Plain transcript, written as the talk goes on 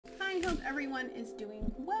hope everyone is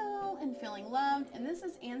doing well and feeling loved. And this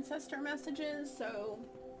is ancestor messages, so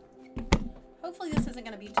hopefully this isn't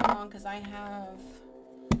going to be too long because I have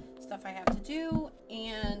stuff I have to do,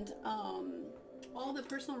 and all the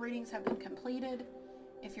personal readings have been completed.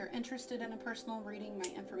 If you're interested in a personal reading,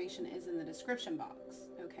 my information is in the description box,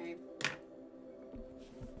 okay?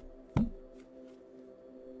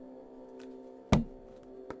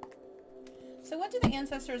 So what do the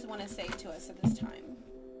ancestors want to say to us at this time?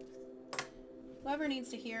 Whoever needs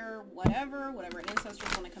to hear whatever ancestors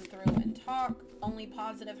want to come through and talk. Only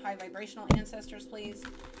positive, high vibrational ancestors, please.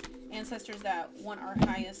 Ancestors that want our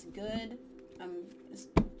highest good.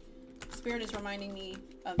 Spirit is reminding me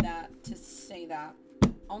of that, to say that.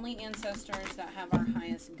 Only ancestors that have our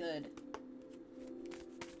highest good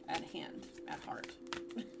at hand, at heart.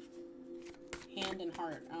 Hand and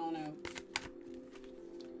heart, I don't know.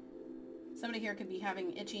 Somebody here could be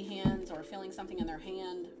having itchy hands or feeling something in their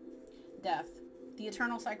hand. Death. The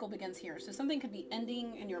eternal cycle begins here. So something could be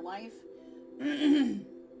ending in your life. I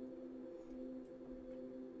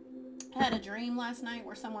had a dream last night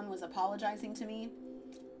where someone was apologizing to me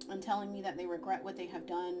and telling me that they regret what they have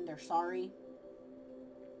done. They're sorry.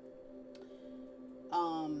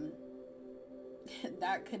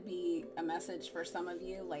 That could be a message for some of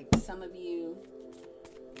you. Like some of you,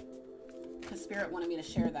 because Spirit wanted me to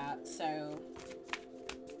share that. So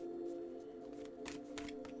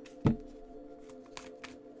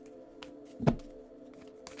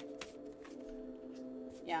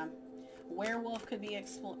yeah, werewolf could be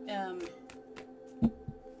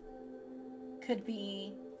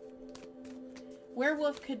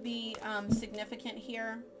werewolf could be significant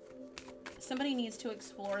here. Somebody needs to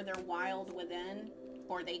explore their wild within,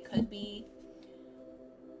 or they could be.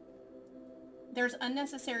 There's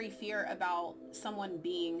unnecessary fear about someone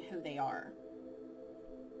being who they are.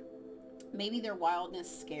 Maybe their wildness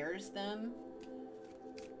scares them.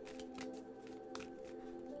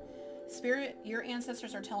 Spirit, your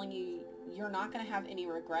ancestors are telling you you're not going to have any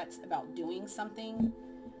regrets about doing something.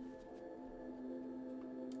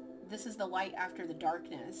 This is the light after the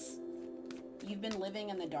darkness. You've been living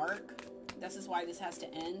in the dark. This is why this has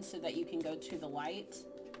to end, so that you can go to the light.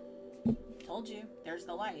 Told you, there's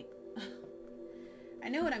the light. I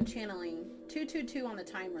know what I'm channeling. 222 on the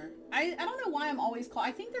timer. I don't know why I'm always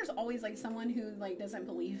I think there's always like someone who like doesn't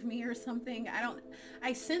believe me or something.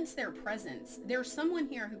 I sense their presence. There's someone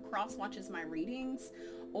here who cross watches my readings,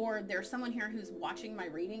 or there's someone here who's watching my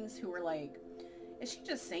readings who are like, is she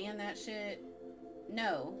just saying that shit?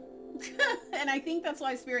 No. And I think that's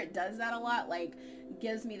why Spirit does that a lot, like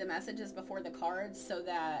gives me the messages before the cards so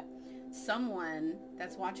that someone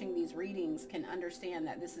that's watching these readings can understand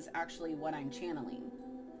that this is actually what I'm channeling.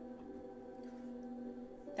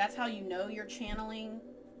 That's how you know you're channeling.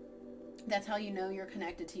 That's how you know you're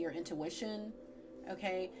connected to your intuition.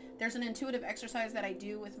 Okay, there's an intuitive exercise that I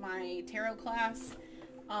do with my tarot class.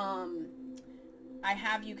 I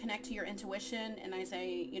have you connect to your intuition, and I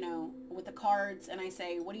say, you know, with the cards, and I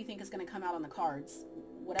say, what do you think is going to come out on the cards?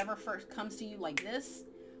 Whatever first comes to you like this,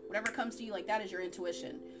 whatever comes to you like that is your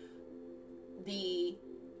intuition. The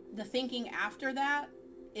thinking after that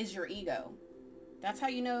is your ego. That's how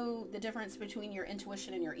you know the difference between your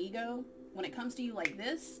intuition and your ego. When it comes to you like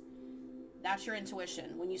this, that's your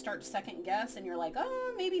intuition. When you start to second guess and you're like,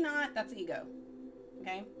 oh, maybe not, that's ego.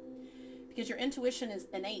 Okay? Because your intuition is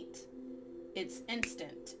innate. It's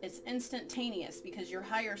instant. It's instantaneous because your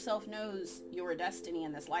higher self knows your destiny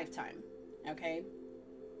in this lifetime. Okay?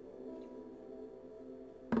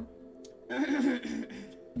 I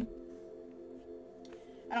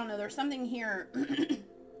don't know. There's something here.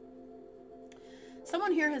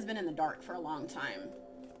 Someone here has been in the dark for a long time.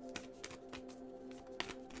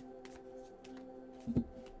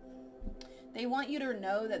 They want you to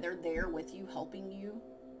know that they're there with you, helping you,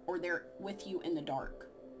 or they're with you in the dark.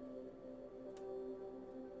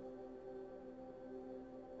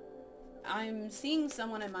 I'm seeing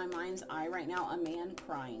someone in my mind's eye right now, a man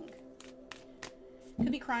crying.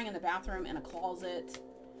 Could be crying in the bathroom, in a closet,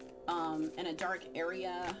 in a dark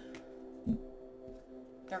area.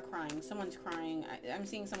 They're crying. Someone's crying. I'm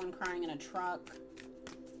seeing someone crying in a truck.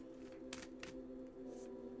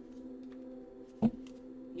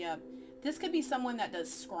 Yep. This could be someone that does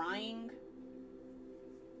scrying.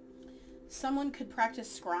 Someone could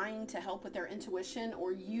practice scrying to help with their intuition,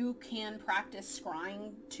 or you can practice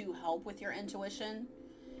scrying to help with your intuition.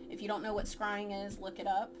 If you don't know what scrying is, look it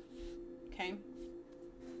up. Okay?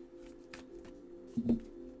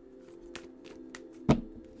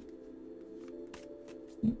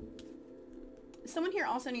 Someone here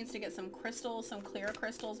also needs to get some crystals, some clear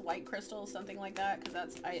crystals, white crystals, something like that, because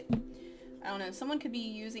that's I don't know. Someone could be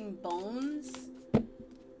using bones.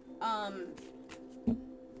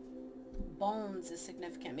 Bones is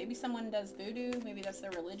significant. Maybe someone does voodoo. Maybe that's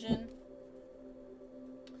their religion.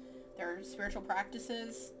 Their spiritual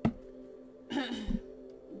practices.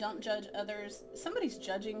 Don't judge others. Somebody's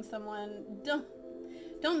judging someone.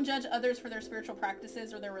 Don't judge others for their spiritual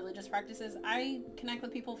practices or their religious practices. I connect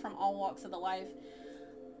with people from all walks of the life.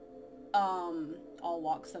 All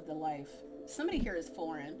walks of the life. Somebody here is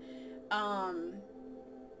foreign. I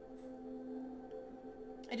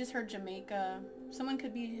just heard Jamaica. Someone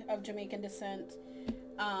could be of Jamaican descent.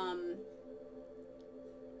 I'm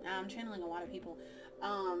channeling a lot of people.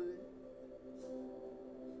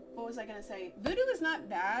 What was I going to say? Voodoo is not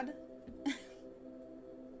bad.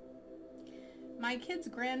 My kid's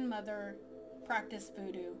grandmother practiced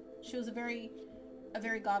voodoo. She was a very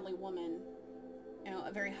godly woman. You know,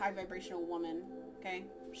 a very high vibrational woman. Okay?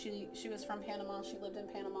 She was from Panama. She lived in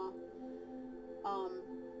Panama.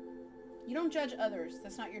 You don't judge others.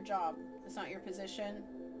 That's not your job. That's not your position.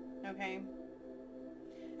 Okay?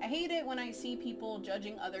 I hate it when I see people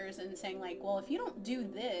judging others and saying like, well, if you don't do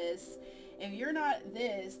this, if you're not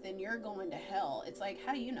this, then you're going to hell. It's like,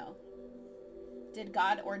 how do you know? Did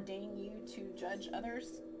God ordain you to judge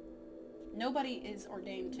others? Nobody is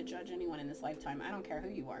ordained to judge anyone in this lifetime. I don't care who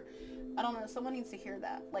you are. I don't know. Someone needs to hear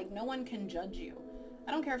that. Like, no one can judge you.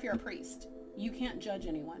 I don't care if you're a priest. You can't judge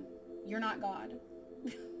anyone. You're not God.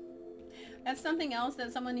 That's something else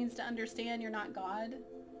that someone needs to understand. You're not God.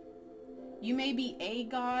 You may be a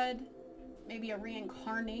God, maybe a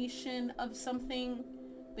reincarnation of something,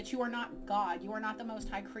 but you are not God. You are not the Most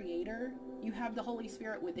High Creator. You have the Holy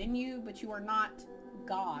Spirit within you, but you are not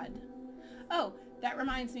God. Oh, that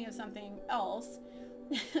reminds me of something else.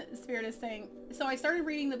 Spirit is saying, so I started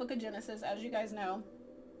reading the book of Genesis, as you guys know,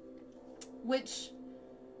 which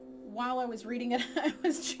while I was reading it, I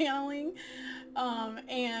was channeling,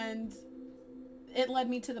 and it led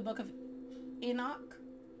me to the book of Enoch,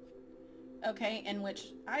 okay, in which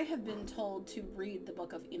I have been told to read the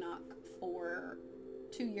book of Enoch for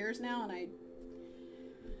 2 years now, and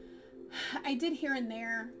I did here and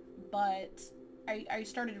there, but I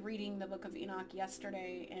started reading the book of Enoch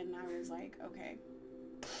yesterday, and I was like, okay,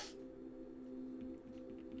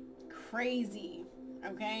 crazy,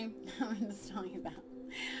 okay? I'm just telling you that.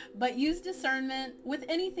 But use discernment. With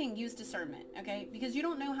anything, use discernment, okay? Because you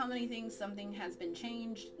don't know how many things something has been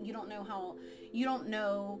changed. You don't know how, you don't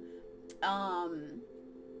know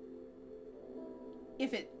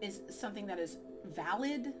if it is something that is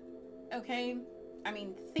valid, okay? I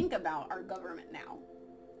mean, think about our government now,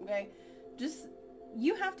 okay? Just,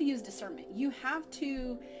 you have to use discernment. You have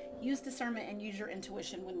to use discernment and use your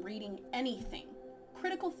intuition when reading anything.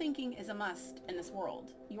 Critical thinking is a must in this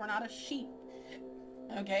world. You are not a sheep.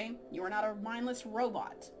 Okay? You are not a mindless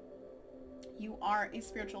robot. You are a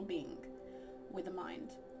spiritual being with a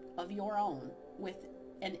mind of your own, with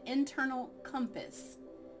an internal compass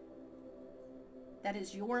that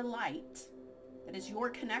is your light, that is your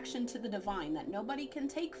connection to the divine, that nobody can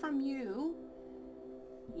take from you.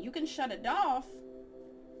 You can shut it off,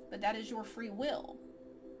 but that is your free will.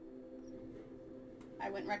 I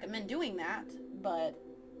wouldn't recommend doing that, but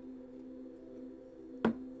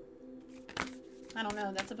I don't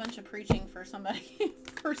know. That's a bunch of preaching for somebody,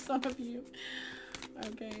 for some of you.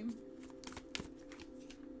 Okay.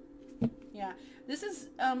 Yeah. This is,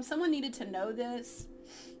 someone needed to know this.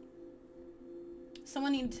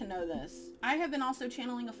 Someone needed to know this. I have been also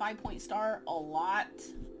channeling a 5-point star a lot.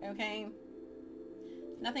 Okay.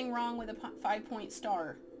 Nothing wrong with a 5-point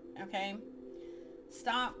star. Okay.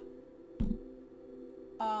 Stop.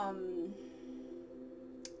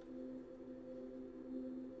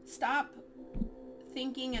 Stop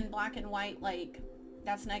thinking in black and white like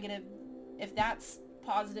that's negative. If that's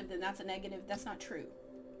positive, then that's a negative. That's not true.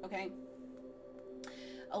 Okay?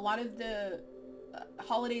 A lot of the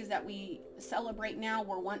holidays that we celebrate now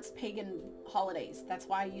were once pagan holidays. That's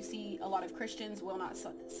why you see a lot of Christians will not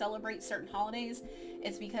celebrate certain holidays.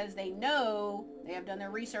 It's because they know, they have done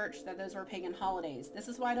their research, that those were pagan holidays. This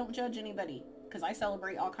is why I don't judge anybody, because I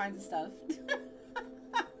celebrate all kinds of stuff.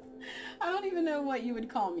 I don't even know what you would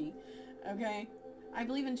call me. Okay? I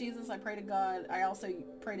believe in Jesus. I pray to God. I also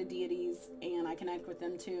pray to deities, and I connect with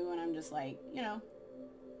them too, and I'm just like, you know,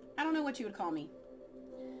 I don't know what you would call me.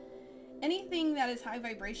 Anything that is high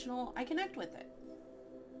vibrational, I connect with it.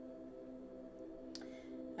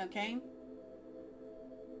 Okay?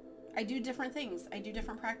 I do different things. I do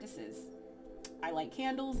different practices. I light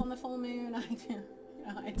candles on the full moon.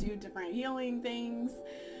 I do different healing things.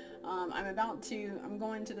 I'm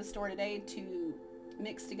going to the store today to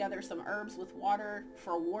mix together some herbs with water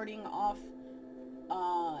for warding off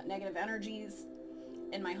negative energies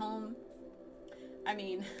in my home. I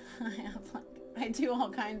mean, I do all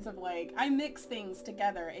kinds of like, I mix things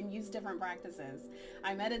together and use different practices.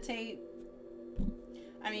 I meditate.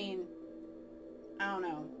 I mean, I don't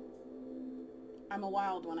know. I'm a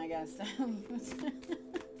wild one, I guess.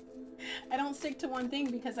 I don't stick to one thing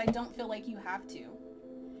because I don't feel like you have to.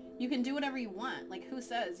 You can do whatever you want. Like, who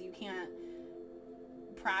says you can't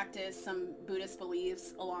practice some Buddhist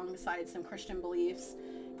beliefs alongside some Christian beliefs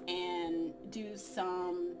and do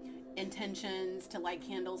some intentions to light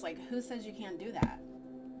candles? Like, who says you can't do that?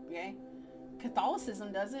 Okay?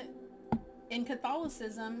 Catholicism does it. In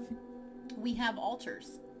Catholicism, we have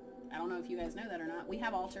altars. I don't know if you guys know that or not. We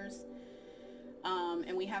have altars.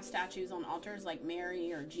 And we have statues on altars like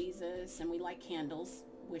Mary or Jesus, and we light candles,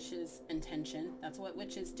 which is intention. That's what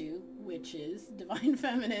witches do. Witches, divine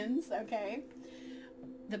feminines, okay?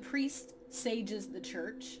 The priest sages the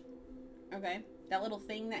church, okay? That little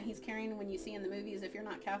thing that he's carrying when you see in the movies, if you're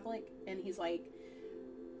not Catholic, and he's like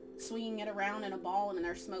swinging it around in a ball and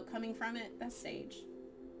there's smoke coming from it, that's sage.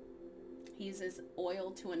 He uses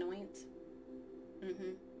oil to anoint.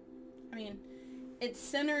 I mean, it's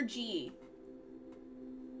synergy.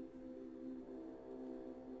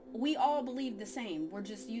 We all believe the same. We're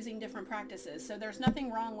just using different practices. So there's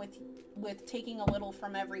nothing wrong with taking a little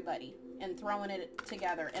from everybody and throwing it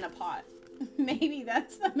together in a pot. Maybe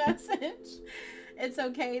that's the message. It's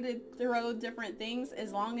okay to throw different things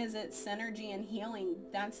as long as it's synergy and healing.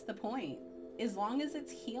 That's the point. As long as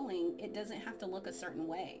it's healing, it doesn't have to look a certain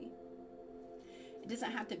way. It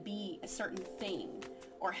doesn't have to be a certain thing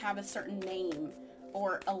or have a certain name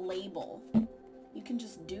or a label. You can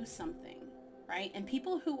just do something. Right? And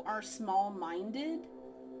people who are small-minded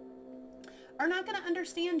are not going to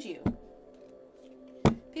understand you.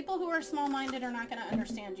 People who are small-minded are not going to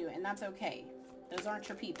understand you, and that's okay. Those aren't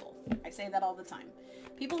your people. I say that all the time.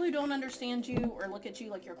 People who don't understand you or look at you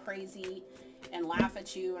like you're crazy and laugh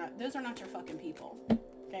at you, those are not your fucking people.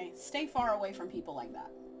 Okay? Stay far away from people like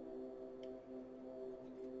that.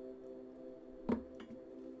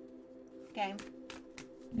 Okay?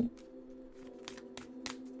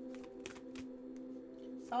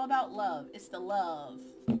 It's all about love. It's the love.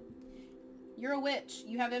 You're a witch.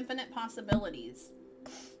 You have infinite possibilities.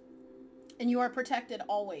 And you are protected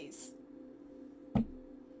always.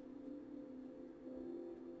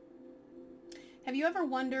 Have you ever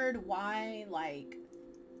wondered why, like,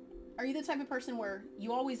 are you the type of person where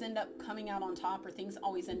you always end up coming out on top or things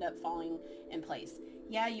always end up falling in place?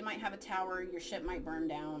 Yeah, you might have a tower. Your ship might burn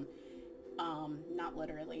down. Not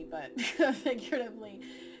literally, but figuratively.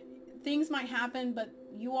 Things might happen, but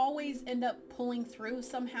you always end up pulling through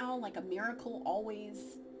somehow, like a miracle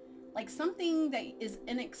always, like something that is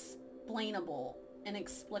inexplainable,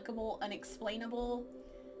 inexplicable, unexplainable.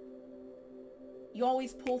 You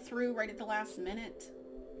always pull through right at the last minute.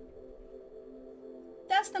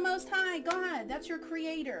 That's the Most High God. That's your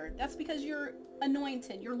creator. That's because you're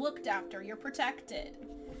anointed. You're looked after. You're protected.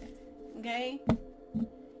 Okay?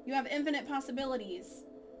 You have infinite possibilities.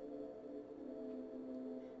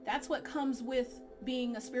 That's what comes with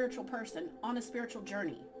being a spiritual person on a spiritual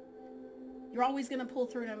journey. You're always going to pull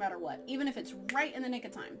through no matter what, even if it's right in the nick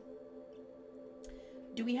of time.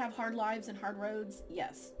 Do we have hard lives and hard roads?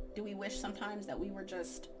 Yes. Do we wish sometimes that we were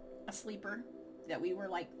just a sleeper, that we were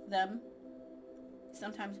like them?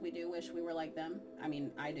 Sometimes we do wish we were like them. I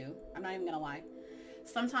mean, I do. I'm not even going to lie.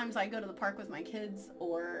 Sometimes I go to the park with my kids,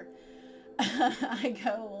 or I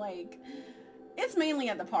go like, it's mainly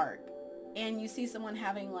at the park. And you see someone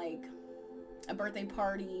having like a birthday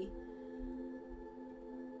party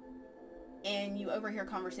and you overhear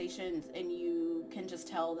conversations and you can just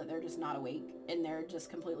tell that they're just not awake and they're just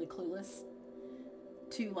completely clueless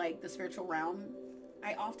to like the spiritual realm.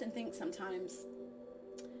 I often think sometimes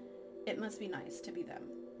it must be nice to be them.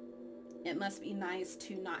 It must be nice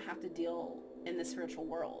to not have to deal in the spiritual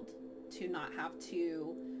world, to not have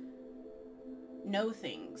to know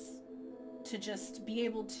things, to just be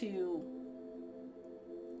able to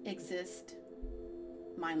exist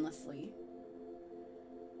mindlessly.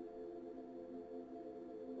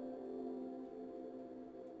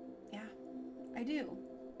 Yeah, I do.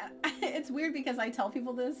 It's weird because I tell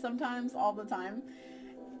people this sometimes all the time.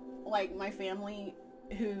 Like my family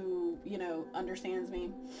who, you know, understands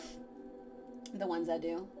me, the ones that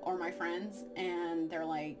do, or my friends, and they're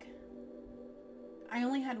like, I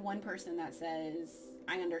only had one person that says,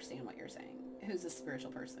 I understand what you're saying, who's a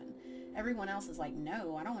spiritual person. Everyone else is like,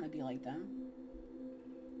 no, I don't want to be like them.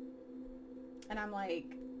 And I'm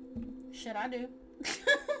like, shit, I do.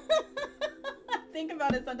 Think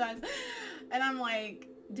about it sometimes. And I'm like,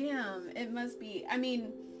 damn, it must be, I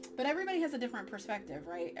mean, But everybody has a different perspective,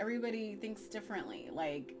 right? Everybody thinks differently.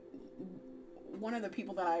 Like, one of the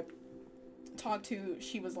people that I talked to,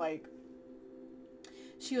 she was like,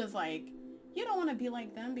 you don't want to be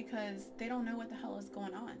like them because they don't know what the hell is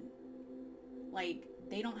going on. Like,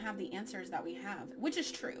 they don't have the answers that we have, which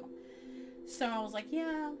is true. So I was like,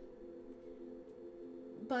 yeah,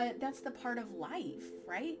 but that's the part of life,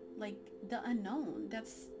 right? Like, the unknown.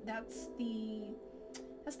 That's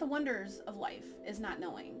the wonders of life, is not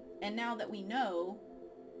knowing. And now that we know,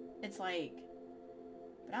 it's like,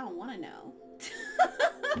 but I don't want to know.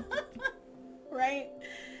 Right?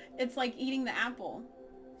 It's like eating the apple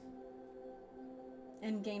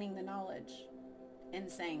and gaining the knowledge and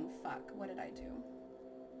saying, fuck, what did I do?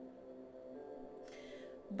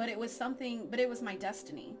 But it was my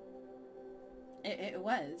destiny. It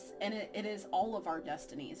was. And it is all of our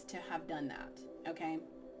destinies to have done that. Okay?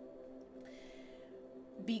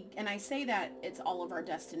 And I say that it's all of our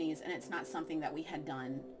destinies and it's not something that we had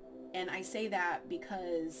done. And I say that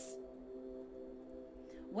because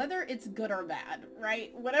whether it's good or bad,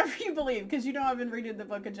 right? Whatever you believe, because you know I've been reading the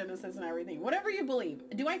book of Genesis and everything. Whatever you believe.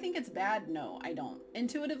 Do I think it's bad? No, I don't.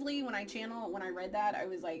 Intuitively, when I read that, I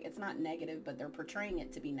was like, it's not negative, but they're portraying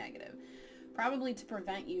it to be negative. Probably to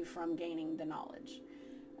prevent you from gaining the knowledge.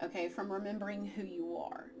 Okay? From remembering who you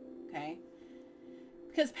are. Okay?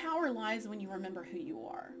 Because power lies when you remember who you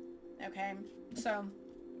are. Okay? So,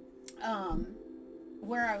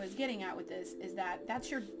 where I was getting at with this is that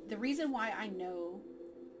the reason why I know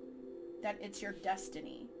that it's your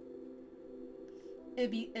destiny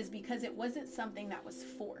is because it wasn't something that was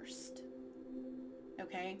forced.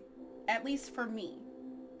 Okay? At least for me.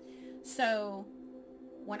 So,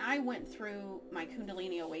 when I went through my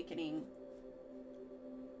Kundalini awakening,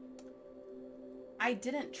 I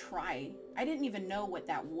didn't try. I didn't even know what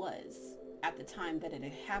that was at the time that it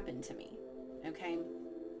had happened to me. Okay?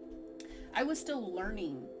 I was still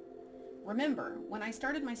learning. Remember, when I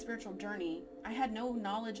started my spiritual journey, I had no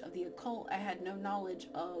knowledge of the occult. I had no knowledge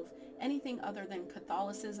of anything other than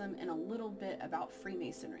Catholicism and a little bit about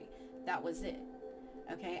Freemasonry. That was it.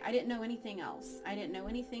 Okay? I didn't know anything else. I didn't know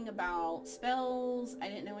anything about spells. I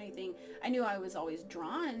didn't know anything. I knew I was always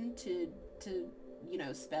drawn to you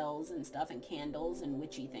know, spells and stuff and candles and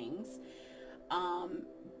witchy things.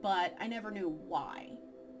 But I never knew why.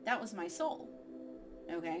 That was my soul.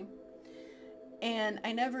 Okay? And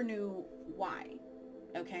I never knew why.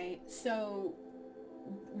 Okay? So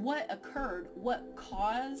what occurred, what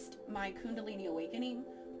caused my Kundalini awakening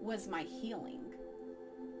was my healing.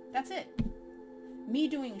 That's it. Me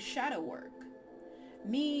doing shadow work.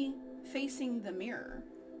 Me facing the mirror.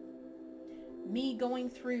 Me going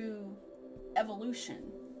through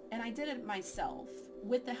evolution. And I did it myself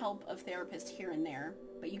with the help of therapists here and there.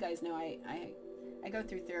 But you guys know I go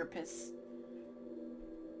through therapists.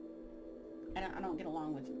 I don't get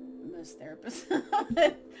along with most therapists.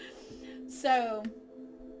 So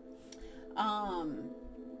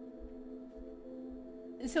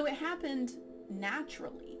it happened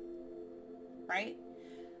naturally, right?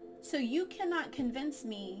 So you cannot convince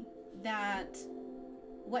me that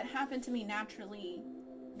what happened to me naturally,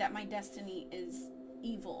 that my destiny is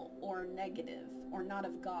evil or negative or not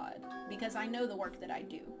of God, because I know the work that I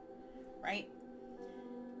do, right?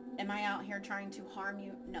 Am I out here trying to harm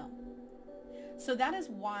you? No. So that is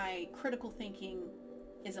why critical thinking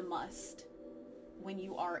is a must when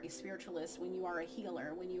you are a spiritualist, when you are a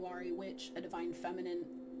healer, when you are a witch, a divine feminine,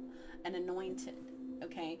 an anointed,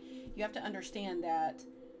 okay? You have to understand that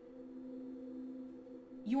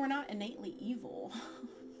you are not innately evil,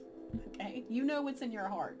 okay? You know what's in your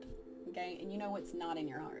heart, okay? And you know what's not in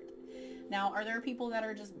your heart. Now, are there people that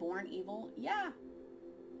are just born evil? Yeah.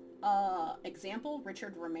 Example,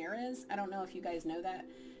 Richard Ramirez. I don't know if you guys know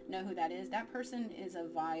who that is. That person is a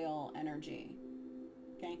vile energy.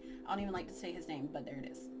 Okay? I don't even like to say his name, but there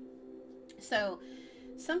it is. So,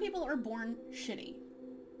 some people are born shitty.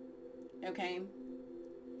 Okay?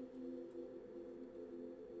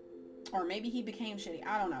 Or maybe he became shitty.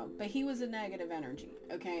 I don't know. But he was a negative energy.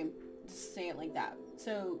 Okay? Just say it like that.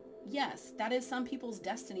 So, yes, that is some people's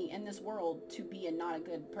destiny in this world to be not a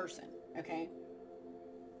good person. Okay?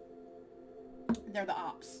 They're the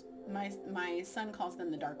ops. My son calls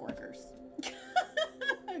them the dark workers.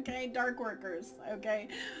 Okay? Dark workers. Okay?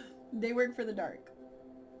 They work for the dark.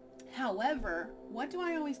 However, what do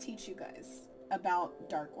I always teach you guys about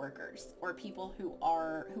dark workers, or people who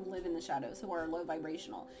live in the shadows, who are low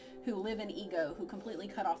vibrational, who live in ego, who completely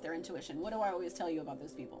cut off their intuition? What do I always tell you about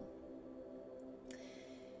those people?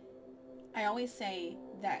 I always say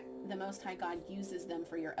that the Most High God uses them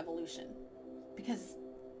for your evolution, because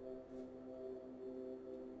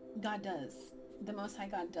God does. the Most High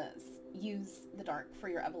God does use the dark for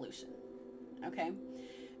your evolution. Okay?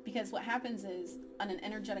 Because what happens is, on an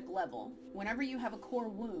energetic level, whenever you have a core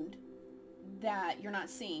wound that you're not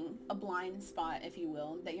seeing, a blind spot, if you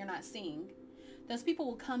will, that you're not seeing, those people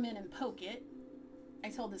will come in and poke it. I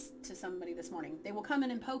told this to somebody this morning. They will come in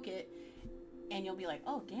and poke it, and you'll be like,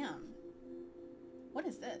 oh, damn. What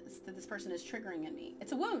is this that this person is triggering in me?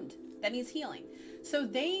 It's a wound that needs healing. So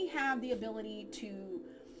they have the ability to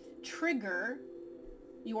trigger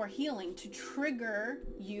your healing, to trigger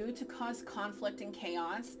you, to cause conflict and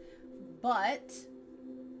chaos. But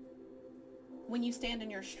when you stand in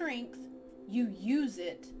your strength, you use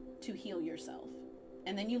it to heal yourself.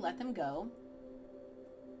 And then you let them go.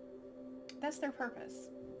 That's their purpose.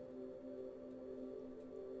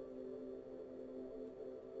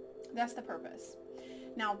 That's the purpose.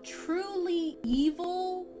 Now, truly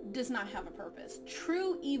evil does not have a purpose.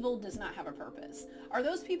 True evil does not have a purpose. Are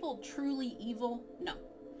those people truly evil? No.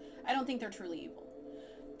 I don't think they're truly evil.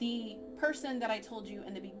 The person that I told you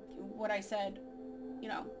in what I said, you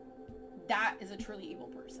know, that is a truly evil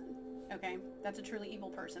person. Okay? That's a truly evil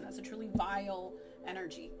person. That's a truly vile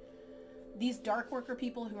energy. These dark worker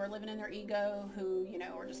people who are living in their ego, who, you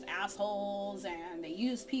know, are just assholes and they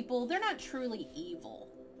use people, they're not truly evil.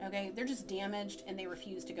 Okay? They're just damaged and they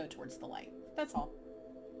refuse to go towards the light. That's all.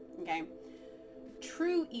 Okay?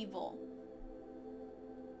 True evil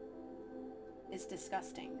is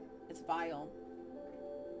disgusting. It's vile.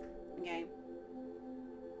 Okay?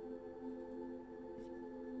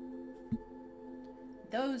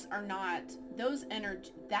 Those are not,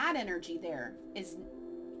 that energy there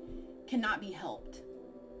cannot be helped.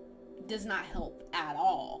 Does not help at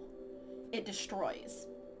all. It destroys.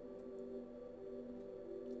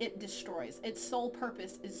 It destroys. Its sole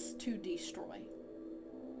purpose is to destroy.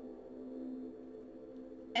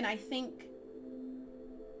 And I think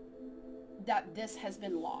that this has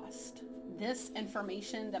been lost. This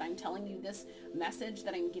information that I'm telling you, this message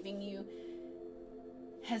that I'm giving you,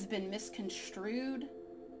 has been misconstrued,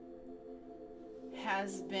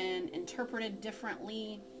 has been interpreted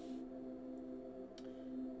differently,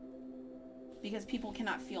 because people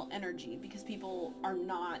cannot feel energy, because people are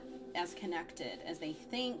not as connected as they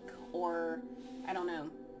think, or I don't know,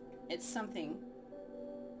 it's something.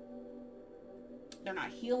 They're not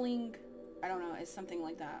healing. I don't know, it's something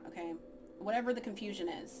like that, okay? Whatever the confusion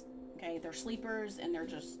is, okay? They're sleepers and they're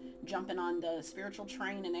just jumping on the spiritual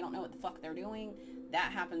train and they don't know what the fuck they're doing.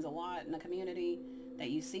 That happens a lot in the community that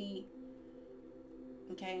you see,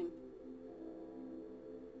 okay?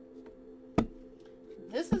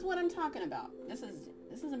 This is what I'm talking about. This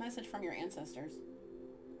is a message from your ancestors.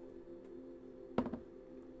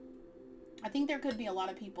 I think there could be a lot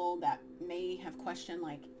of people that may have questioned,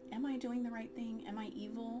 like, am I doing the right thing? Am I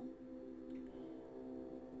evil?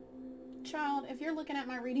 Child, if you're looking at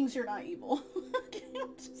my readings, you're not evil. Okay,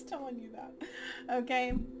 I'm just telling you that.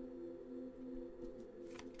 Okay?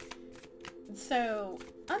 So,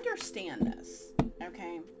 understand this.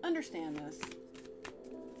 Okay? Understand this.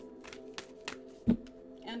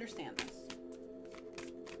 Understand this.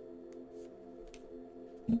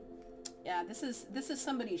 Yeah, this is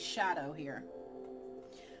somebody's shadow here.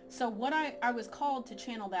 So what I was called to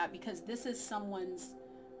channel that because this is someone's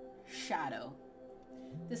shadow.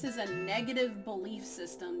 This is a negative belief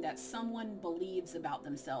system that someone believes about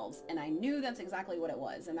themselves. And I knew that's exactly what it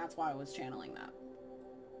was. And that's why I was channeling that.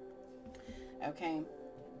 Okay.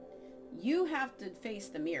 You have to face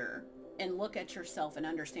the mirror and look at yourself and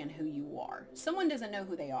understand who you are. Someone doesn't know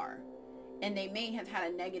who they are. And they may have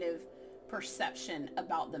had a negative perception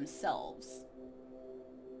about themselves.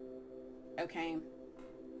 Okay.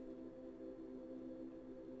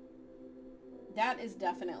 That is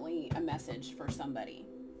definitely a message for somebody.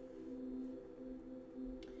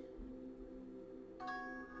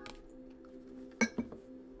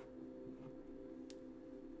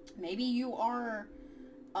 Maybe you are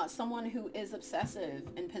someone who is obsessive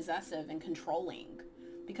and possessive and controlling,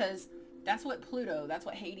 because that's what Pluto, that's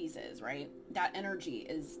what Hades is, right? That energy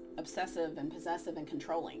is obsessive and possessive and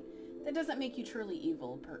controlling. That doesn't make you truly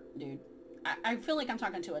evil, dude. I feel like I'm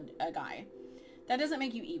talking to a guy. That doesn't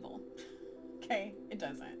make you evil. Okay? It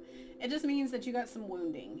doesn't. It just means that you got some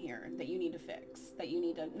wounding here that you need to fix. That you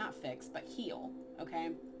need to, not fix, but heal.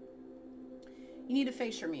 Okay? You need to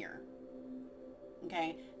face your mirror.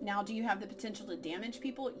 Okay? Now, do you have the potential to damage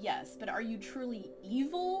people? Yes. But are you truly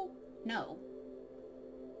evil? No.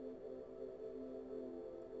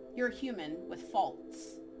 You're a human with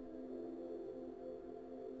faults.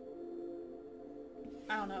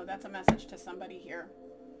 I don't know. That's a message to somebody here.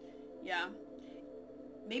 Yeah.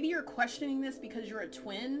 Maybe you're questioning this because you're a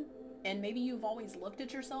twin And maybe you've always looked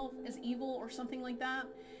at yourself as evil or something like that.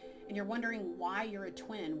 And you're wondering why you're a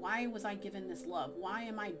twin. Why was I given this love? Why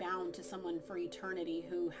am I bound to someone for eternity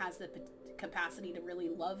who has the capacity to really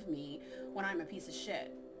love me when I'm a piece of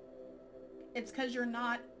shit? It's because you're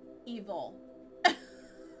not evil.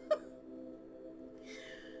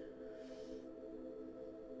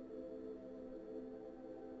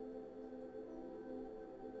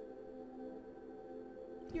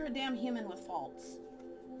 You're a damn human with faults.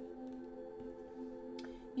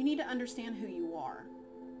 You need to understand who you are.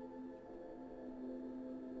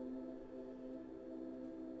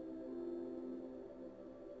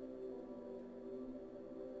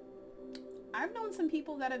 I've known some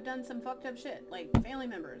people that have done some fucked up shit, like family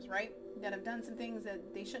members, right? That have done some things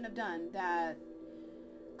that they shouldn't have done, that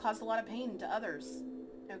caused a lot of pain to others,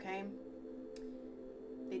 okay?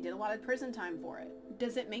 They did a lot of prison time for it.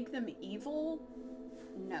 Does it make them evil?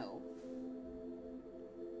 No.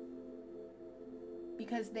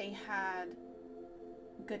 Because they had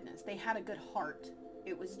goodness. They had a good heart.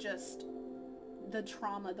 It was just the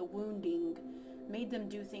trauma, the wounding made them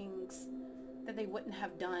do things that they wouldn't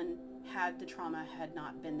have done had the trauma had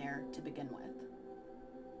not been there to begin with.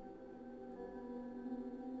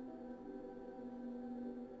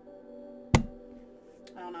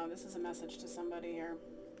 I don't know. This is a message to somebody here.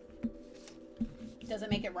 Does it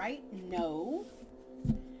make it right? No.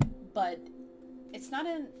 But it's not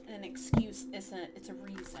an excuse. It's a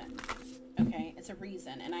reason. Okay? It's a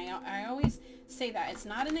reason. And I always say that. It's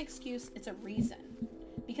not an excuse. It's a reason.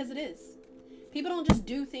 Because it is. People don't just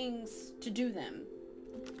do things to do them.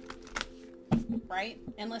 Right?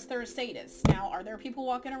 Unless they're a sadist. Now, are there people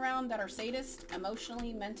walking around that are sadist?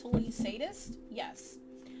 Emotionally, mentally sadist? Yes.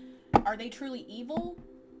 Are they truly evil?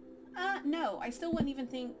 No. I still wouldn't even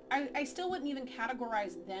think... I still wouldn't even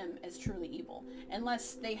categorize them as truly evil.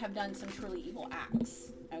 Unless they have done some truly evil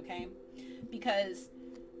acts. Okay? Because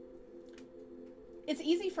it's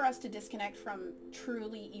easy for us to disconnect from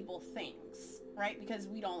truly evil things. Right? Because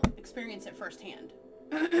we don't experience it firsthand.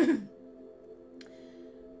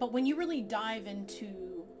 But when you really dive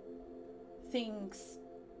into things,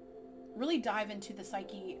 really dive into the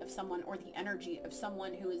psyche of someone or the energy of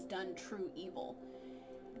someone who has done true evil,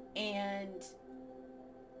 and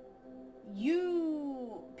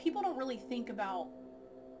people don't really think about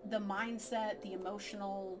the mindset, the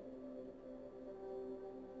emotional,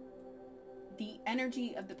 the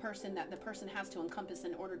energy of the person that the person has to encompass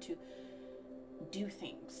in order to do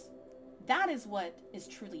things. That is what is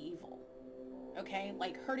truly evil. Okay,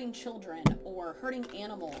 like hurting children or hurting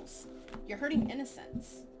animals. You're hurting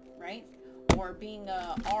innocence, right? Or being you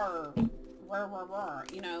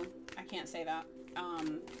know, I can't say that.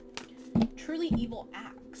 Truly evil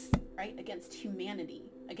acts, right? Against humanity,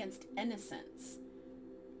 against innocence.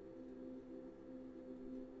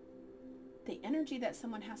 The energy that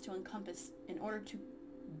someone has to encompass in order to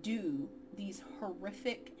do these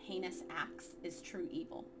horrific, heinous acts is true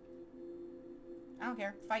evil. I don't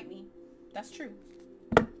care. Fight me. That's true.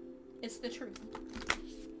 It's the truth.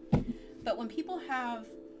 But when people have,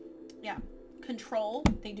 control,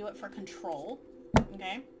 they do it for control.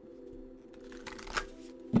 Okay?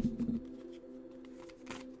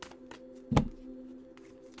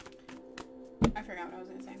 I forgot what I was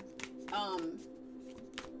going to say.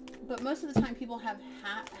 But most of the time people have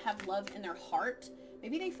love in their heart.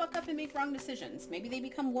 Maybe they fuck up and make wrong decisions. Maybe they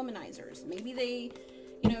become womanizers. Maybe they...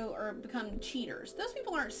 or become cheaters. Those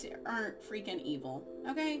people aren't freaking evil,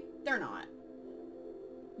 okay? They're not.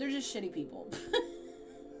 They're just shitty people.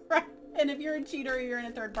 Right? And if you're a cheater or you're in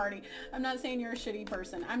a third party, I'm not saying you're a shitty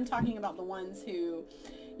person. I'm talking about the ones who,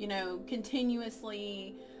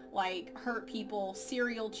 continuously, like, hurt people,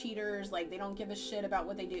 serial cheaters, like, they don't give a shit about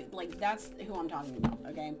what they do. Like, that's who I'm talking about,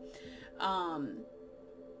 okay?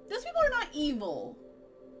 Those people are not evil,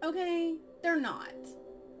 okay? They're not.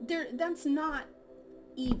 That's not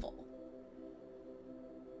evil.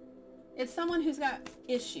 It's someone who's got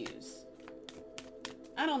issues.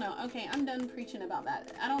 I don't know. Okay, I'm done preaching about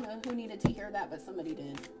that. I don't know who needed to hear that, but somebody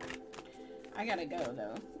did. I gotta go,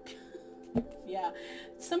 though. Yeah.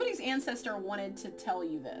 Somebody's ancestor wanted to tell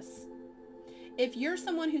you this. If you're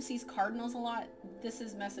someone who sees cardinals a lot, this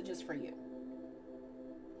is messages for you.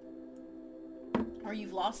 Or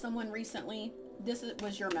you've lost someone recently,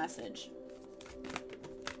 was your message.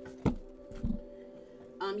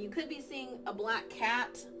 You could be seeing a black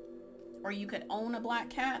cat, or you could own a black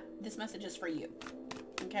cat. This message is for you.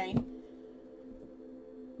 Okay?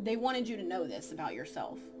 They wanted you to know this about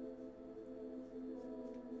yourself.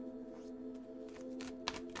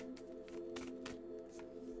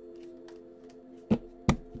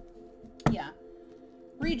 Yeah.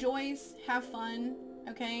 Rejoice. Have fun.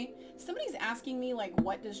 Okay, somebody's asking me, like,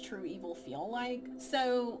 what does true evil feel like?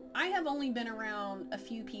 So I have only been around a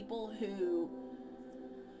few people who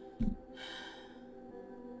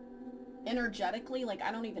energetically, like,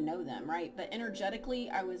 I don't even know them, right? But energetically,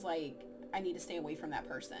 I was like, I need to stay away from that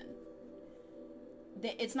person.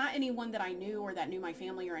 It's not anyone that I knew or that knew my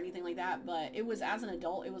family or anything like that, but it was, as an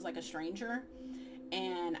adult, it was like a stranger,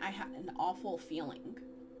 and I had an awful feeling.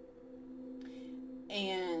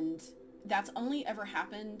 And that's only ever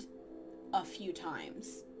happened a few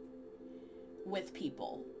times with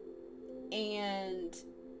people. And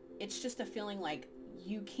it's just a feeling like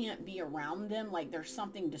you can't be around them, like there's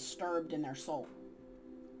something disturbed in their soul.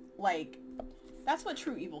 Like, that's what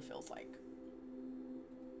true evil feels like.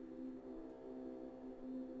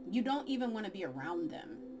 You don't even want to be around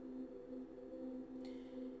them.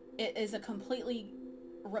 It is a completely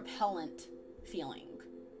repellent feeling.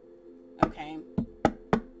 Okay?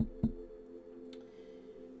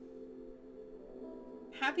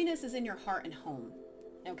 Happiness is in your heart and home.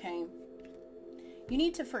 Okay? You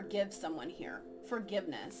need to forgive someone here.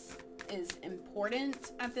 Forgiveness is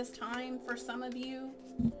important at this time for some of you.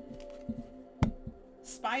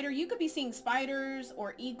 Spider, you could be seeing spiders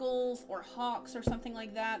or eagles or hawks or something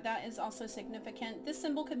like that. That is also significant. This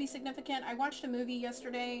symbol could be significant. I watched a movie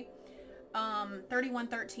yesterday,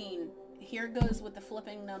 3113. Here goes with the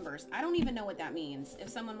flipping numbers. I don't even know what that means. If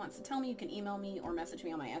someone wants to tell me, you can email me or message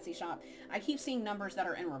me on my Etsy shop. I keep seeing numbers that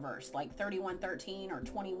are in reverse, like 3113 or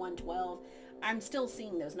 2112. I'm still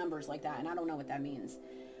seeing those numbers like that, and I don't know what that means.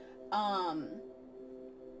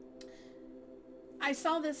 I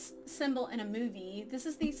saw this symbol in a movie. This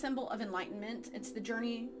is the symbol of enlightenment. It's the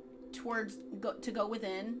journey towards to go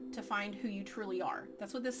within to find who you truly are.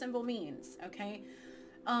 That's what this symbol means, okay?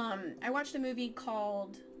 I watched a movie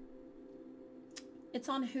called, it's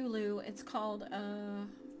on Hulu. It's called, I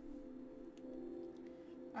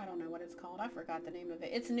don't know what it's called. I forgot the name of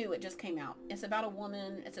it. It's new. It just came out. It's about a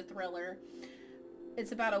woman. It's a thriller.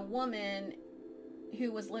 It's about a woman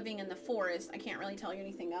who was living in the forest. I can't really tell you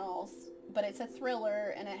anything else. But it's a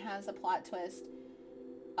thriller, and it has a plot twist.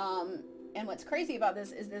 And what's crazy about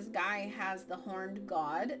this is this guy has the horned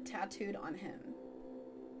god tattooed on him.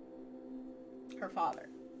 Her father.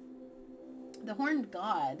 The horned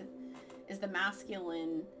god is the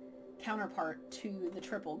masculine counterpart to the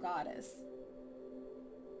triple goddess.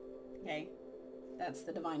 Okay? That's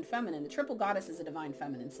the divine feminine. The triple goddess is a divine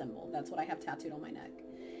feminine symbol. That's what I have tattooed on my neck.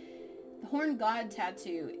 The horned god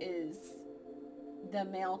tattoo is the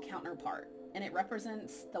male counterpart, and it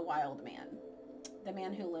represents the wild man, the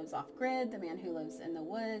man who lives off grid, the man who lives in the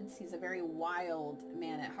woods. He's a very wild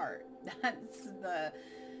man at heart. That's the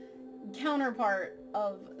counterpart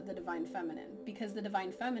of the divine feminine, because the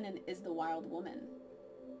divine feminine is the wild woman.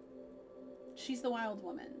 She's the wild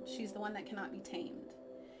woman. She's the one that cannot be tamed.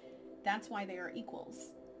 That's why they are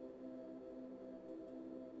equals.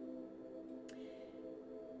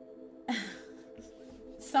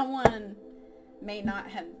 Someone may not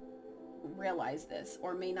have realized this,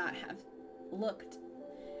 or may not have looked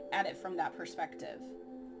at it from that perspective.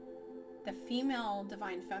 The female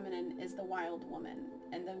divine feminine is the wild woman,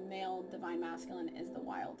 and the male divine masculine is the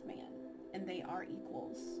wild man, and they are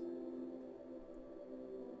equals.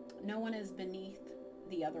 No one is beneath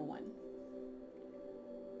the other one.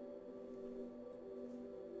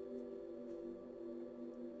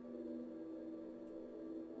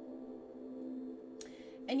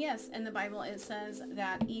 And yes, in the Bible it says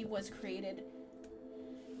that Eve was created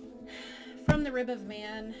from the rib of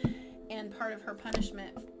man, and part of her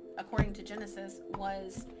punishment, according to Genesis,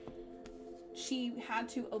 was she had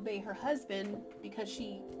to obey her husband because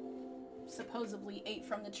she supposedly ate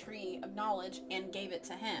from the tree of knowledge and gave it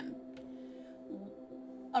to him.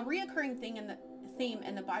 A reoccurring theme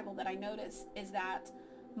in the Bible that I notice is that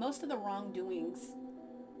most of the wrongdoings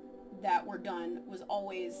that were done was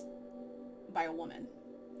always by a woman.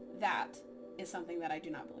 That is something that I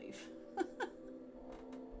do not believe.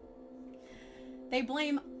 They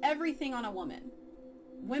blame everything on a woman.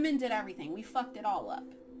 Women did everything. We fucked it all up.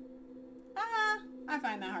 I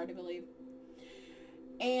find that hard to believe.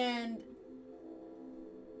 And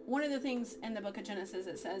one of the things in the book of Genesis,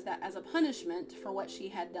 it says that as a punishment for what she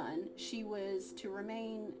had done, she was to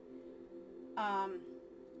remain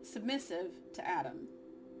submissive to Adam.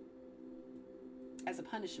 As a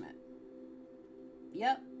punishment.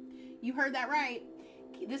 Yep. You heard that right.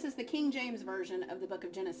 This is the King James version of the book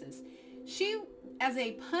of Genesis. She, as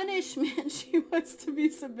a punishment, she was to be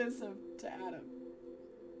submissive to Adam.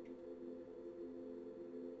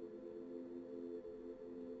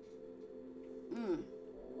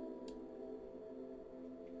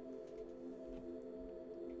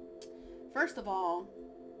 First of all,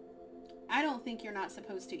 I don't think you're not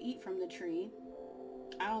supposed to eat from the tree.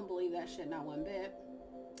 I don't believe that shit not one bit.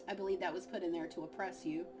 I believe that was put in there to oppress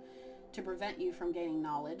you, to prevent you from gaining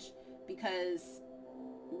knowledge, because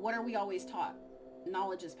what are we always taught?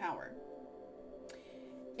 Knowledge is power.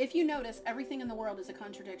 If you notice, everything in the world is a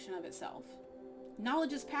contradiction of itself.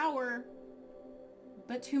 Knowledge is power,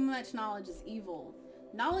 but too much knowledge is evil.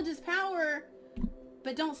 Knowledge is power,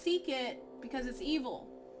 but don't seek it because it's evil.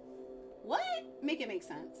 What? Make it make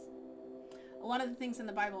sense. A lot of the things in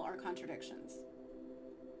the Bible are contradictions.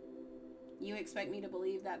 You expect me to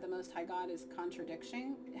believe that the Most High God is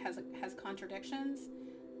has contradictions?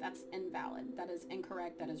 That's invalid. That is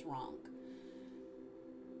incorrect. That is wrong.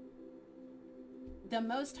 The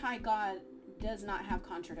Most High God does not have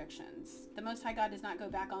contradictions. The Most High God does not go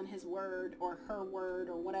back on his word or her word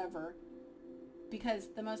or whatever, because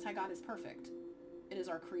the Most High God is perfect. It is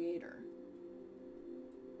our creator.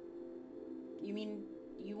 You mean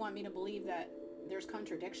you want me to believe that there's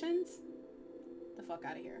contradictions? The fuck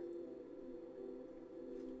out of here.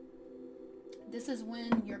 This is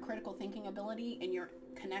when your critical thinking ability and your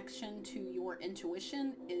connection to your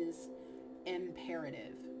intuition is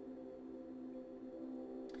imperative.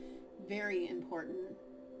 Very important,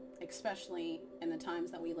 especially in the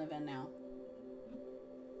times that we live in now.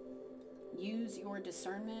 Use your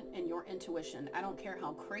discernment and your intuition. I don't care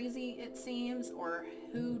how crazy it seems or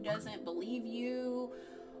who doesn't believe you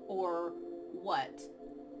or what.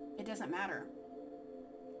 It doesn't matter.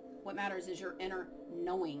 What matters is your inner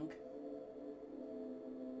knowing.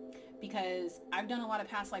 Because I've done a lot of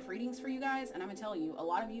past life readings for you guys, and I'm going to tell you, a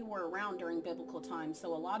lot of you were around during biblical times,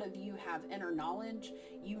 so a lot of you have inner knowledge.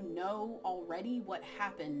 You know already what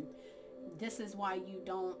happened. This is why you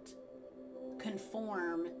don't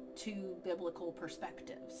conform to biblical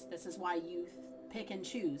perspectives. This is why you pick and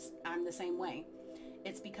choose. I'm the same way.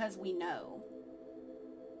 It's because we know.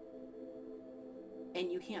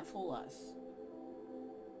 And you can't fool us.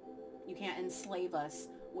 You can't enslave us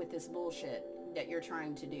with this bullshit that you're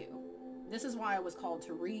trying to do. This is why I was called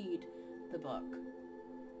to read the book.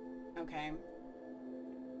 Okay?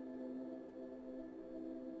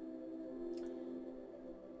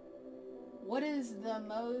 What is the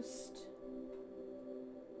most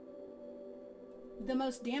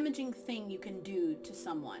damaging thing you can do to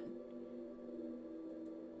someone?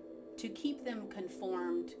 To keep them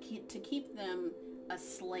conformed, to keep them a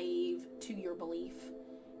slave to your belief,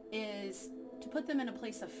 is to put them in a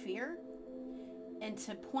place of fear and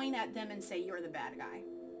to point at them and say, you're the bad guy.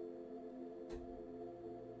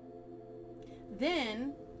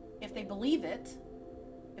 Then, if they believe it,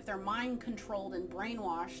 if they're mind controlled and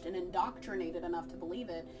brainwashed and indoctrinated enough to believe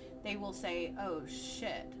it, they will say, oh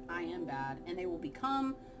shit, I am bad. And they will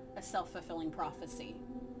become a self-fulfilling prophecy.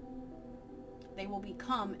 They will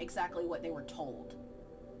become exactly what they were told.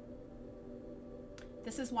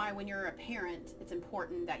 This is why when you're a parent, it's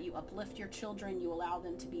important that you uplift your children, you allow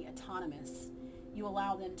them to be autonomous. You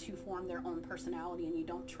allow them to form their own personality, and you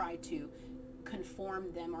don't try to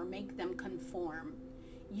conform them or make them conform.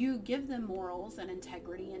 You give them morals and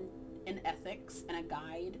integrity and ethics and a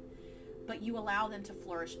guide, but you allow them to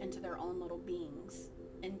flourish into their own little beings,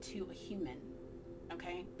 into a human,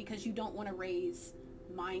 okay? Because you don't want to raise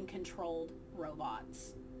mind-controlled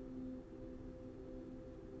robots.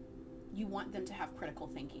 You want them to have critical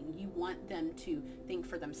thinking. You want them to think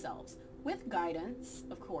for themselves, with guidance,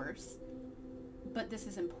 of course. But this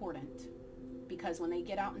is important because when they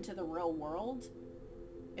get out into the real world,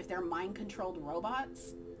 if they're mind-controlled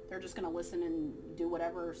robots, they're just going to listen and do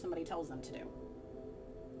whatever somebody tells them to do,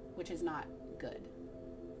 which is not good.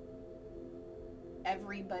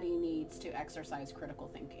 Everybody needs to exercise critical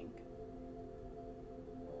thinking.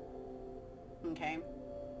 Okay?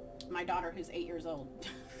 My daughter, who's 8 years old,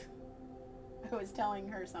 I was telling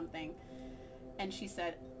her something, and she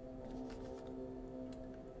said,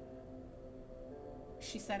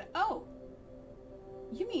 oh,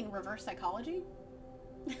 you mean reverse psychology?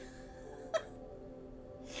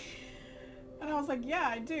 And I was like, yeah,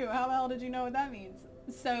 I do. How the hell did you know what that means?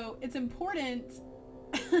 So it's important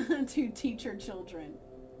to teach your children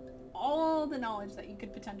all the knowledge that you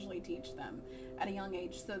could potentially teach them at a young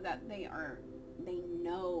age so that they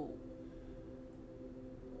know,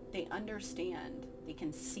 they understand, they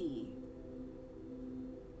can see.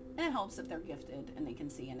 And it helps if they're gifted and they can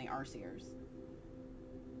see and they are seers.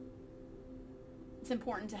 It's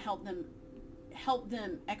important to help them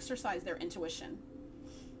exercise their intuition.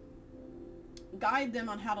 Guide them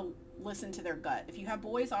on how to listen to their gut. If you have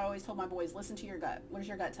boys, I always tell my boys, listen to your gut. What does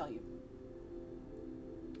your gut tell you?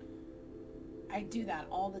 I do that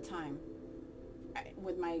all the time.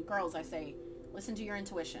 With my girls, I say, listen to your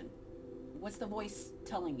intuition. What's the voice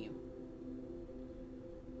telling you?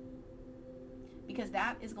 because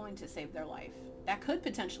that is going to save their life. That could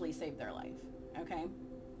potentially save their life, okay?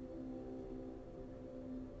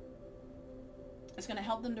 It's going to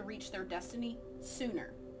help them to reach their destiny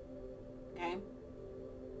sooner, okay?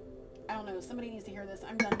 I don't know. Somebody needs to hear this.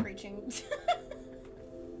 I'm done preaching.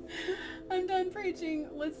 I'm done preaching.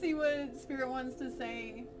 Let's see what Spirit wants to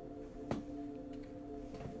say.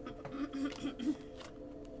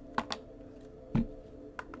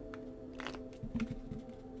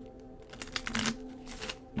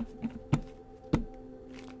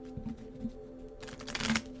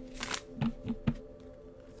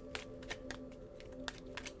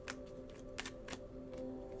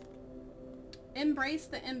 Embrace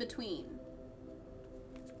the in-between.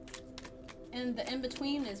 And the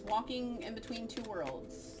in-between is walking in between two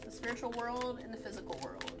worlds. The spiritual world and the physical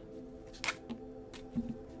world.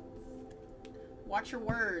 Watch your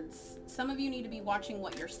words. Some of you need to be watching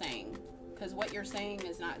what you're saying, because what you're saying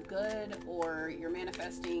is not good, or you're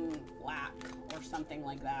manifesting lack or something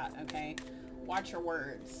like that, okay? Watch your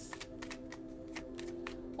words.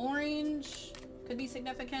 Orange could be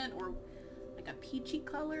significant, or like a peachy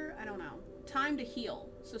color. I don't know. Time to heal.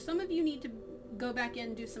 So some of you need to go back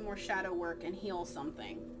in, do some more shadow work, and heal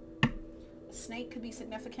something. A snake could be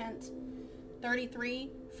significant.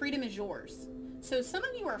 33, freedom is yours. So some of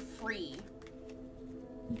you are free.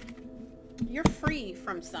 You're free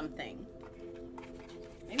from something.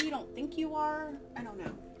 Maybe you don't think you are. I don't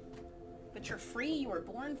know. But you're free. You were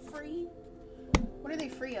born free. What are they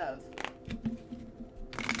free of?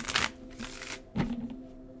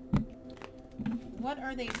 What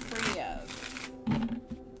are they free of?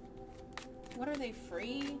 What are they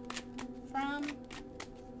free from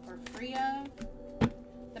or free of?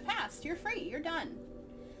 The past. You're free. You're done.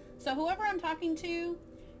 So whoever I'm talking to,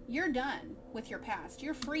 you're done with your past.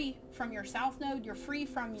 You're free from your South Node. You're free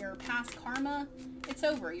from your past karma. It's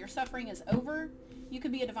over. Your suffering is over. You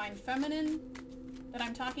could be a divine feminine that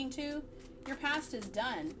I'm talking to. Your past is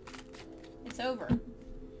done. It's over.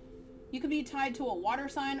 You could be tied to a water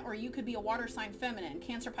sign, or you could be a water sign feminine.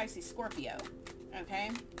 Cancer, Pisces, Scorpio.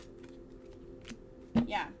 Okay?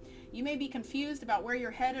 Yeah. You may be confused about where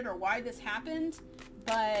you're headed or why this happened,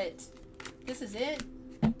 but this is it.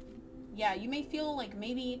 Yeah, you may feel like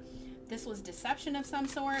maybe this was deception of some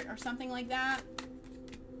sort or something like that.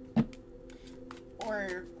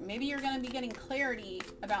 Or maybe you're going to be getting clarity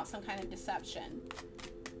about some kind of deception.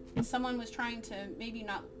 Someone was trying to maybe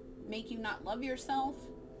not make you not love yourself.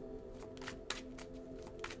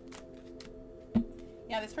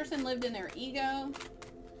 Yeah, this person lived in their ego.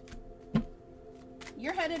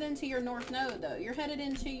 You're headed into your North Node, though. You're headed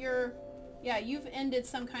into your... Yeah, you've ended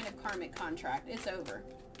some kind of karmic contract. It's over.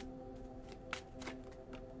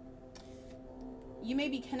 You may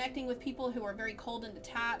be connecting with people who are very cold and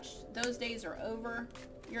detached. Those days are over.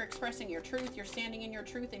 You're expressing your truth. You're standing in your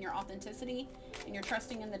truth and your authenticity. And you're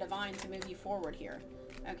trusting in the divine to move you forward here.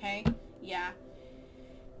 Okay? Yeah.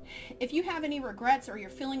 If you have any regrets or you're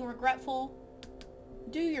feeling regretful,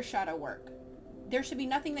 do your shadow work. There should be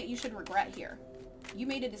nothing that you should regret here. You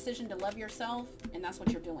made a decision to love yourself, and that's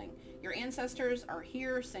what you're doing. Your ancestors are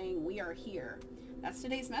here saying, we are here. That's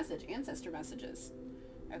today's message, ancestor messages.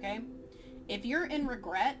 Okay? If you're in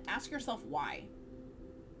regret, ask yourself why.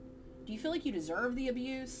 Do you feel like you deserve the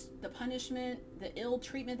abuse, the punishment, the ill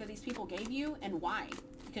treatment that these people gave you? And why?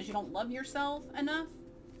 Because you don't love yourself enough?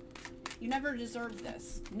 You never deserved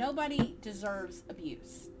this. Nobody deserves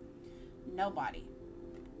abuse. Nobody.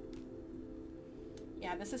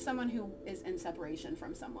 Yeah, this is someone who is in separation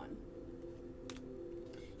from someone.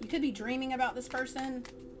 You could be dreaming about this person.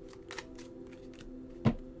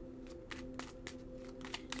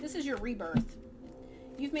 This is your rebirth.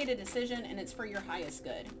 You've made a decision and it's for your highest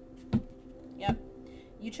good. Yep.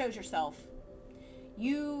 You chose yourself.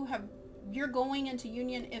 You're going into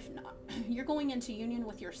union, if not, you're going into union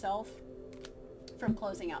with yourself from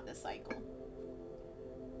closing out this cycle.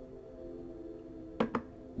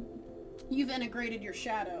 You've integrated your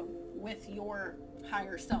shadow with your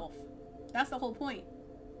higher self. That's the whole point.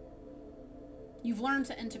 You've learned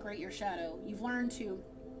to integrate your shadow. You've learned to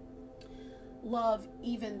love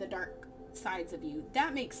even the dark sides of you.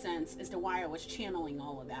 That makes sense as to why I was channeling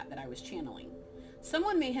all of that I was channeling.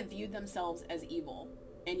 Someone may have viewed themselves as evil,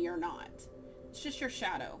 and you're not. It's just your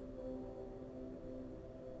shadow.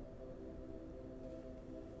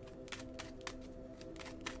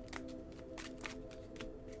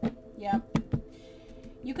 Yep.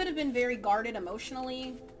 You could have been very guarded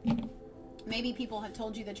emotionally. Maybe people have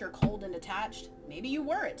told you that you're cold and detached. Maybe you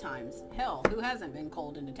were at times. Hell, who hasn't been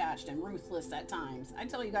cold and detached and ruthless at times? I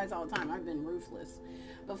tell you guys all the time, I've been ruthless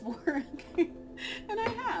before. And I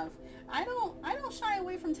have. I don't shy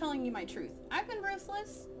away from telling you my truth. I've been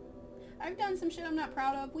ruthless. I've done some shit I'm not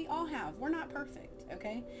proud of. We all have. We're not perfect,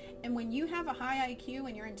 okay? And when you have a high IQ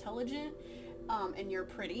and you're intelligent, and you're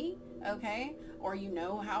pretty, okay, or you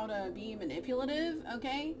know how to be manipulative,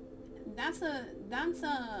 okay, that's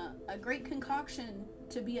a great concoction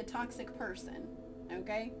to be a toxic person,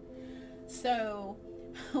 okay? So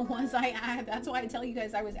that's why I tell you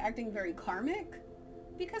guys I was acting very karmic,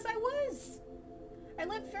 because I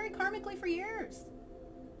lived very karmically for years,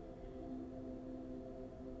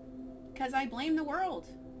 because I blamed the world.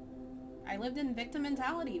 I lived in victim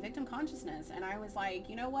mentality, victim consciousness, and I was like,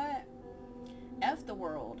 you know what? F the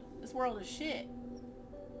world. This world is shit.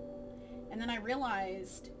 And then I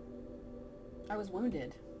realized I was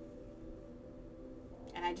wounded.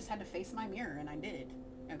 And I just had to face my mirror, and I did.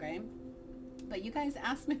 Okay? But you guys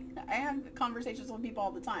ask me, I have conversations with people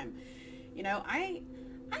all the time. You know, I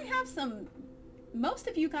have some, most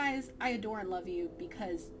of you guys, I adore and love you,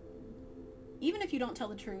 because even if you don't tell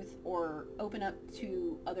the truth or open up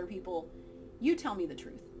to other people, you tell me the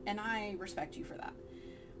truth. And I respect you for that.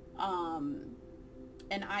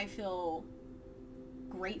 And I feel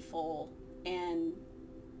grateful and,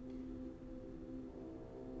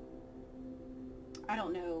 I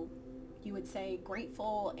don't know, you would say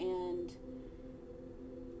grateful and,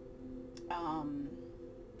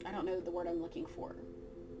 I don't know the word I'm looking for.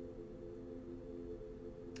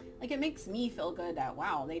 Like, it makes me feel good that,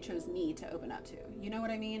 wow, they chose me to open up to. You know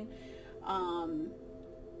what I mean? And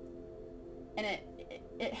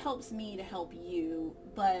it helps me to help you,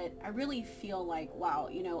 but I really feel like, wow,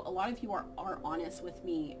 you know, a lot of you are honest with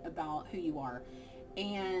me about who you are,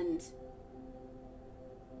 and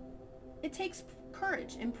it takes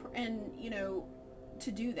courage and you know,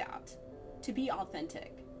 to do that, to be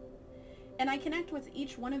authentic. And I connect with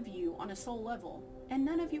each one of you on a soul level, and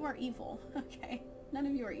none of you are evil, okay? None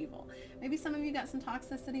of you are evil. Maybe some of you got some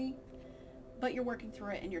toxicity, but you're working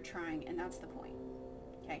through it and you're trying, and that's the point,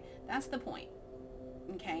 okay? That's the point.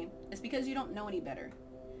 Okay, it's because you don't know any better.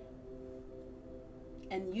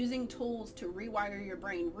 And using tools to rewire your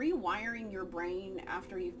brain, rewiring your brain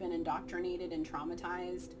after you've been indoctrinated and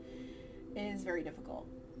traumatized is very difficult.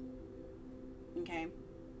 Okay.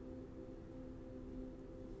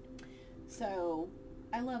 So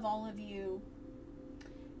I love all of you,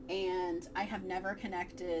 and I have never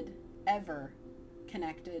ever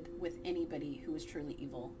connected with anybody who is truly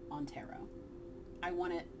evil on tarot. I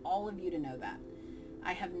wanted all of you to know that.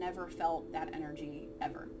 I have never felt that energy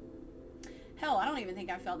ever. Hell, I don't even think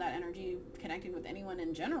I felt that energy connecting with anyone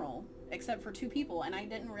in general, except for two people, and I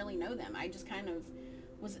didn't really know them. I just kind of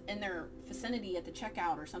was in their vicinity at the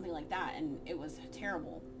checkout or something like that, and it was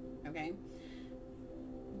terrible, okay?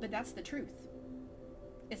 But that's the truth.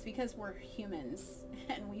 It's because we're humans,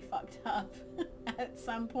 and we fucked up at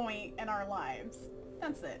some point in our lives.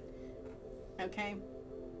 That's it, okay?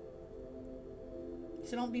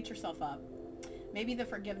 So don't beat yourself up. Maybe the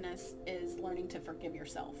forgiveness is learning to forgive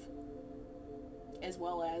yourself, as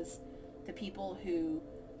well as the people who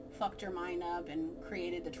fucked your mind up and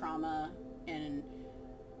created the trauma and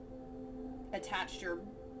attached your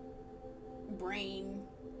brain,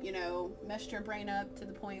 you know, messed your brain up to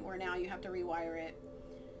the point where now you have to rewire it.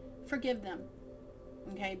 Forgive them,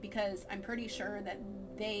 okay? Because I'm pretty sure that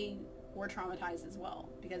they were traumatized as well,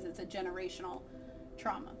 because it's a generational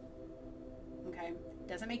trauma, okay?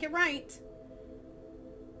 Doesn't make it right,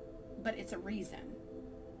 but it's a reason,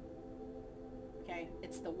 okay?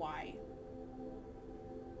 It's the why.